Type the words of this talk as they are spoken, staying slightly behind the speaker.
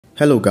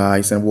Hello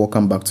guys and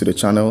welcome back to the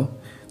channel.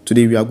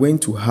 Today we are going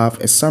to have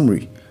a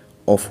summary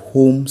of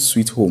Home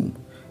Sweet Home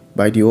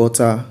by the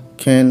author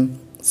Ken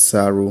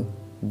Saro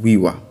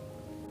Wiwa.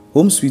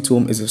 Home Sweet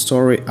Home is a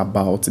story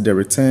about the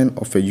return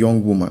of a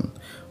young woman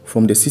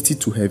from the city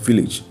to her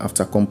village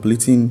after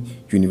completing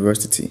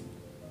university.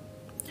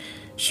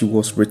 She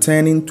was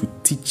returning to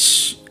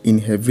teach in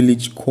her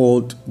village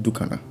called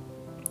Dukana,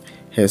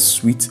 her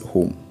sweet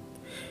home.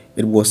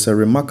 It was a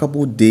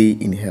remarkable day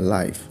in her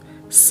life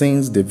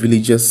since the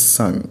villagers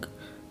sang,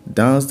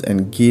 danced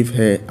and gave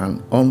her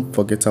an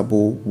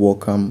unforgettable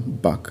welcome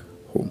back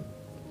home.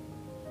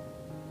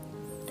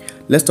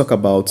 Let's talk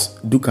about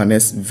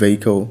Dukana's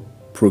vehicle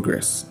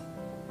progress.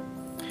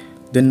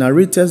 The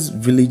narrator's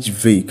village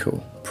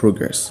vehicle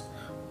progress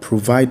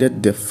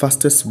provided the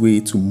fastest way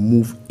to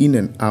move in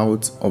and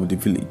out of the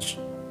village.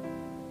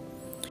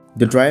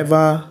 The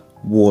driver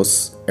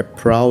was a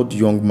proud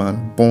young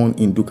man born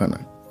in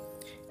Dukana.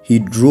 He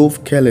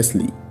drove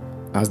carelessly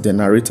as the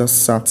narrator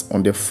sat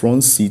on the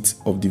front seat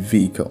of the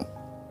vehicle.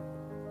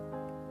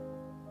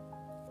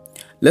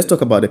 Let's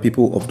talk about the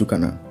people of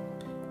Dukana.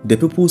 The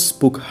people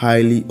spoke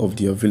highly of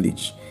their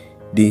village.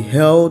 They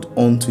held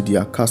on to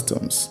their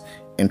customs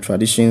and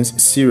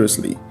traditions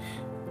seriously,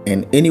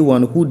 and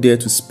anyone who dared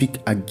to speak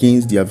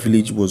against their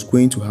village was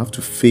going to have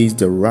to face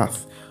the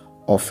wrath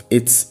of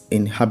its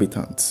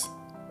inhabitants.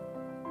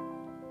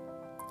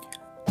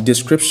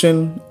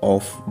 Description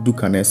of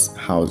Dukana's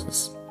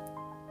houses.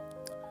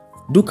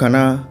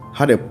 Dukana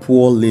had a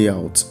poor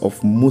layout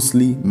of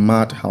mostly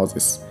mud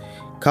houses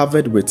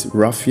covered with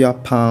raffia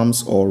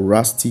palms or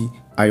rusty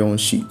iron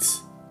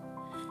sheets.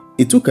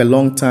 It took a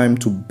long time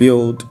to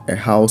build a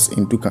house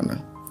in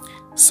Dukana.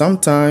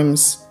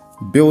 Sometimes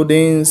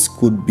buildings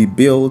could be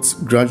built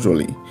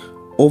gradually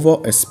over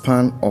a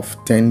span of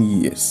 10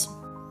 years.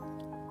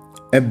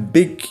 A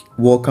big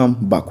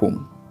welcome back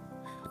home.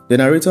 The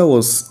narrator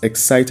was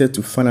excited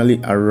to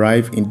finally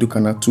arrive in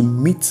Dukana to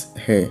meet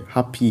her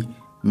happy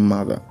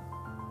mother.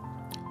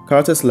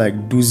 Characters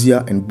like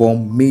Duzia and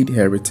Bom made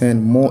her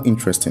return more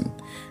interesting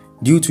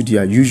due to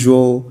their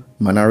usual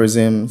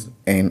mannerisms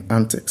and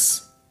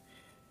antics.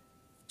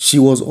 She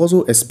was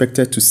also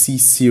expected to see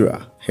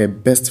Sira, her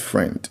best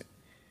friend.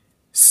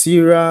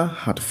 Sira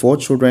had 4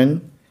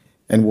 children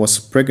and was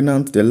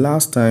pregnant the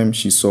last time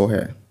she saw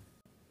her.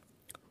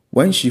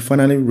 When she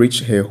finally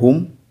reached her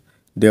home,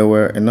 there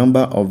were a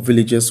number of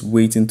villagers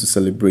waiting to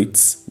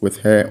celebrate with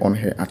her on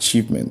her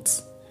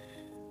achievements.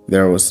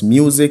 There was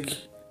music,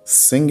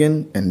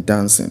 singing and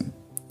dancing.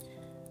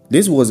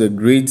 This was a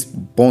great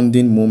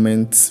bonding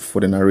moment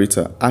for the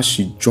narrator as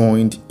she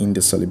joined in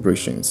the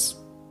celebrations.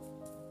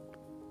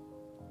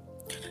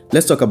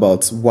 Let's talk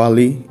about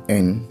Wale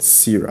and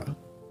Sira.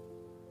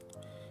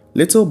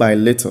 Little by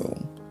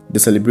little, the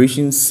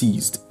celebration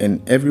ceased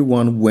and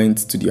everyone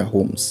went to their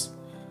homes.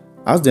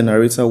 As the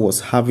narrator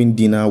was having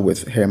dinner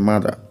with her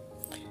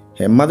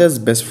mother's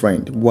best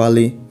friend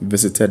Wale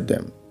visited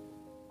them.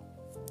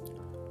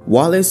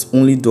 Wale's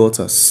only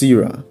daughter,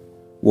 Sira,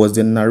 was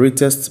the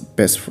narrator's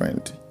best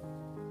friend.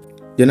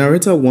 The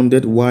narrator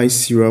wondered why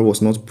Sira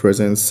was not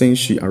present since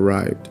she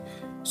arrived,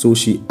 so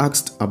she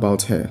asked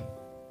about her.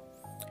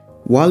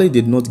 Wale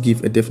did not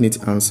give a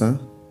definite answer,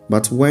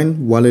 but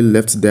when Wale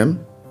left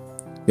them,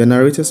 the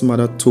narrator's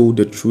mother told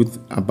the truth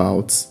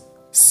about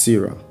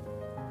Sira.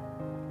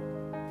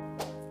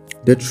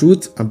 The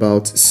truth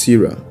about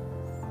Sira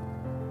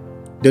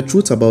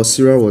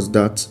was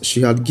that she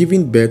had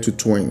given birth to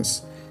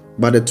twins,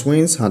 but the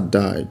twins had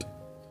died.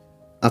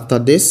 After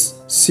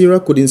this, Sira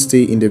couldn't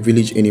stay in the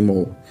village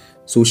anymore,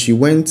 so she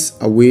went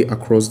away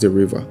across the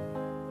river.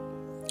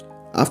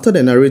 After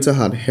the narrator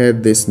had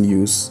heard this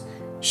news,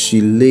 she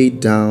lay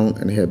down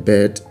in her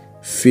bed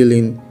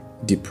feeling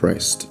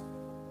depressed.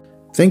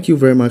 Thank you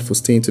very much for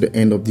staying to the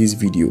end of this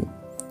video.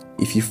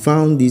 If you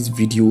found this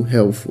video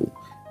helpful,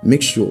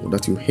 make sure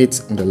that you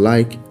hit on the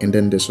like and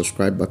then the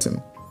subscribe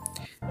button.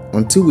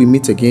 Until we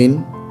meet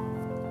again,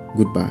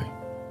 goodbye.